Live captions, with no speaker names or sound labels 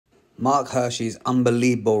Mark Hirschi's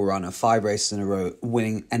unbelievable run of 5 races in a row,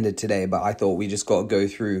 winning ended today, but I thought we just got to go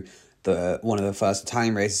through one of the first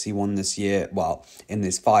Italian races he won this year. Well, in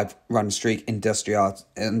this 5-run streak, Industria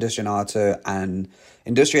Artigianato.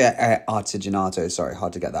 Sorry,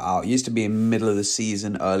 hard to get that out. It used to be in middle of the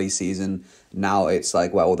season, early season. Now it's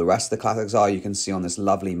like where all the rest of the classics are. You can see on this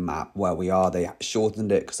lovely map where we are. They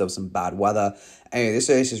shortened it because there was some bad weather. Anyway, this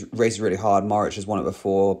race is really hard. Moritz has won it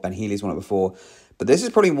before. Ben Healy's won it before. But this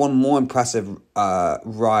is probably one more impressive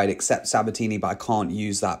ride, except Sabatini, but I can't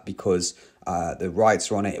use that because the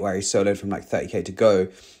rights are on it where he soloed from like 30k to go.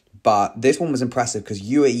 But this one was impressive because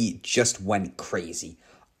UAE just went crazy.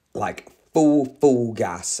 Like full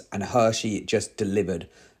gas, and Hirschi just delivered.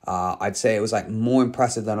 I'd say it was like more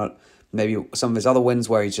impressive than maybe some of his other wins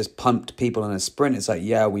where he's just pumped people in a sprint. It's like,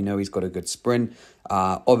 yeah, we know he's got a good sprint.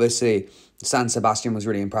 Obviously, San Sebastian was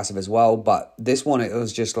really impressive as well. But this one, it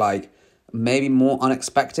was just like, maybe more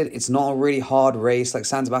unexpected. It's not a really hard race. Like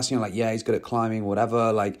San Sebastian, like, yeah, he's good at climbing,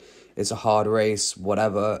 whatever. Like, it's a hard race,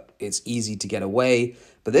 whatever. It's easy to get away.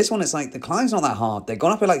 But this one, it's like, the climb's not that hard. They've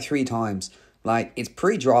gone up it like 3 times. Like, it's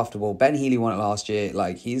pretty draftable. Ben Healy won it last year.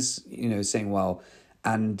 Like, he's, saying well.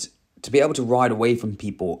 And to be able to ride away from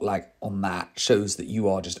people, like, on that shows that you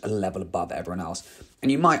are just a level above everyone else.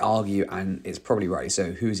 And you might argue, and it's probably right,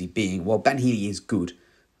 so who's he being? Well, Ben Healy is good.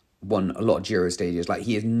 Won a lot of Giro stages. Like,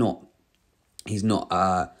 he's not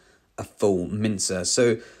a full mincer.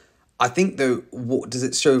 So I think, though, what does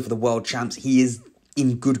it show for the world champs? He is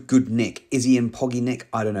in good nick. Is he in poggy nick?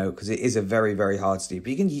 I don't know, because it is a very, very hard steep.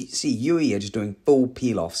 But you can see UAE are just doing full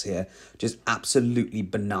peel-offs here. Just absolutely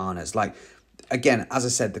bananas. Like, again, as I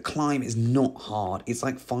said, the climb is not hard. It's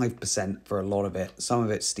like 5% for a lot of it. Some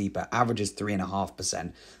of it's steeper. Average is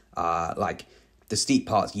 3.5%. Like, the steep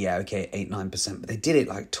parts, yeah, okay, 8-9%, but they did it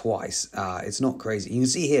like twice. It's not crazy. You can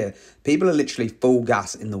see here, people are literally full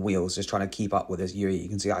gas in the wheels, just trying to keep up with this UAE. You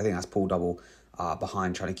can see, I think that's Paul Double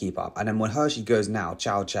behind trying to keep up. And then when Hirschi goes now,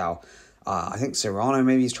 Chow, I think Serrano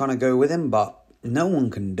maybe is trying to go with him, but no one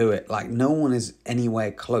can do it. Like, no one is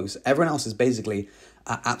anywhere close. Everyone else is basically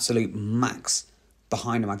at absolute max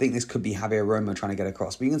behind him. I think this could be Javier Roma trying to get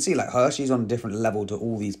across. But you can see, like, Hirschi's on a different level to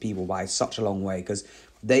all these people by such a long way, because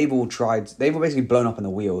they've all basically blown up in the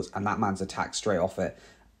wheels, and that man's attacked straight off it.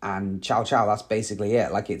 And Chow, that's basically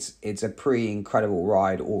it. Like, it's a pretty incredible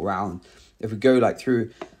ride all round. If we go, like,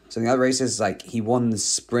 through some of the other races, like, he won the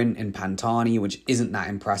sprint in Pantani, which isn't that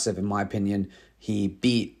impressive, in my opinion. He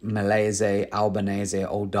beat Malese, Albanese,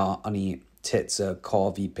 Oldani, Tizza,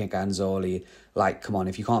 Corvi, Picanzoli. Like, come on,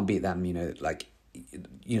 if you can't beat them,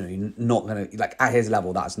 you're not going to, like, at his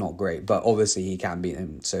level, that's not great. But obviously he can beat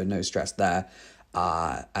him, so no stress there.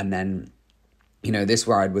 And then, this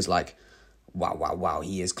ride was like, wow,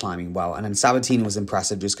 he is climbing well. And then Sabatini was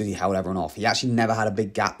impressive just because he held everyone off. He actually never had a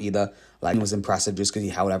big gap either. Like, it was impressive just because he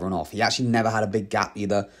held everyone off. He actually never had a big gap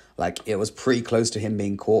either. Like, it was pretty close to him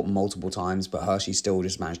being caught multiple times, but Hirschi still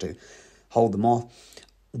just managed to hold them off.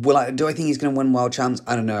 Do I think he's going to win World Champs?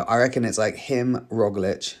 I don't know. I reckon it's like him,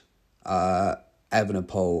 Roglic,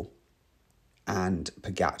 Evenepoel, and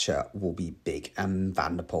Pogacar will be big, and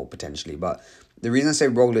Van der Poel potentially. But the reason I say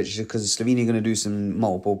Roglic is because Slovenia are going to do some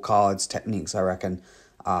multiple cards techniques, I reckon,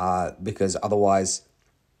 because otherwise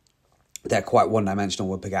they're quite one-dimensional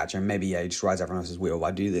with Pogacar, and maybe, he just rides everyone else's wheel. But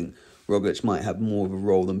I do think Roglic might have more of a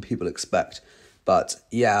role than people expect. But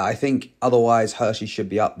yeah, I think otherwise Hirschi should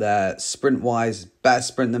be up there. Sprint-wise, better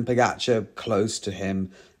sprint than Pogacar, close to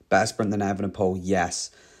him. Better sprint than Evenepoel, yes.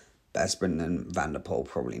 Better sprint than Van der Poel,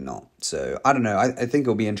 probably not. So, I don't know. I think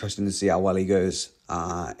it'll be interesting to see how well he goes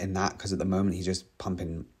in that, because at the moment he's just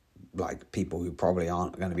pumping like people who probably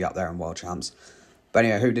aren't going to be up there in World Champs. But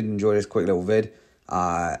anyway, I hope you did enjoy this quick little vid.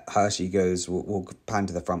 Hirschi goes, we'll pan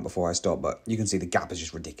to the front before I stop, but you can see the gap is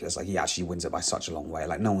just ridiculous. Like, he actually wins it by such a long way.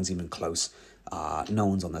 Like, no one's even close. No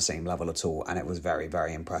one's on the same level at all, and it was very,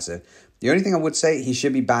 very impressive. The only thing I would say, he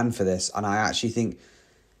should be banned for this, and I actually think,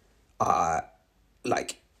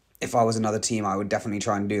 if I was another team, I would definitely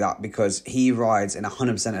try and do that, because he rides in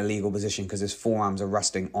 100% illegal position because his forearms are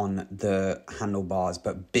resting on the handlebars,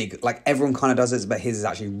 but big, like everyone kind of does it, but his is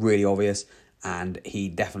actually really obvious, and he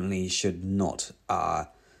definitely should not be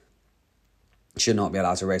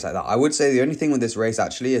allowed to race like that. I would say the only thing with this race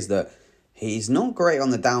actually is that he's not great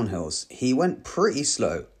on the downhills. He went pretty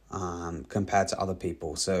slow compared to other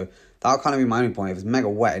people, so that'll kind of be my only point. It was mega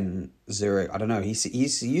wet in Zurich. I don't know. He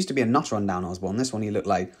used to be a nutter on downhills, but on this one he looked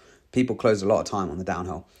like people closed a lot of time on the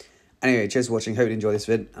downhill. Anyway, cheers for watching. Hope you enjoy this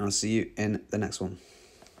vid, and I'll see you in the next one.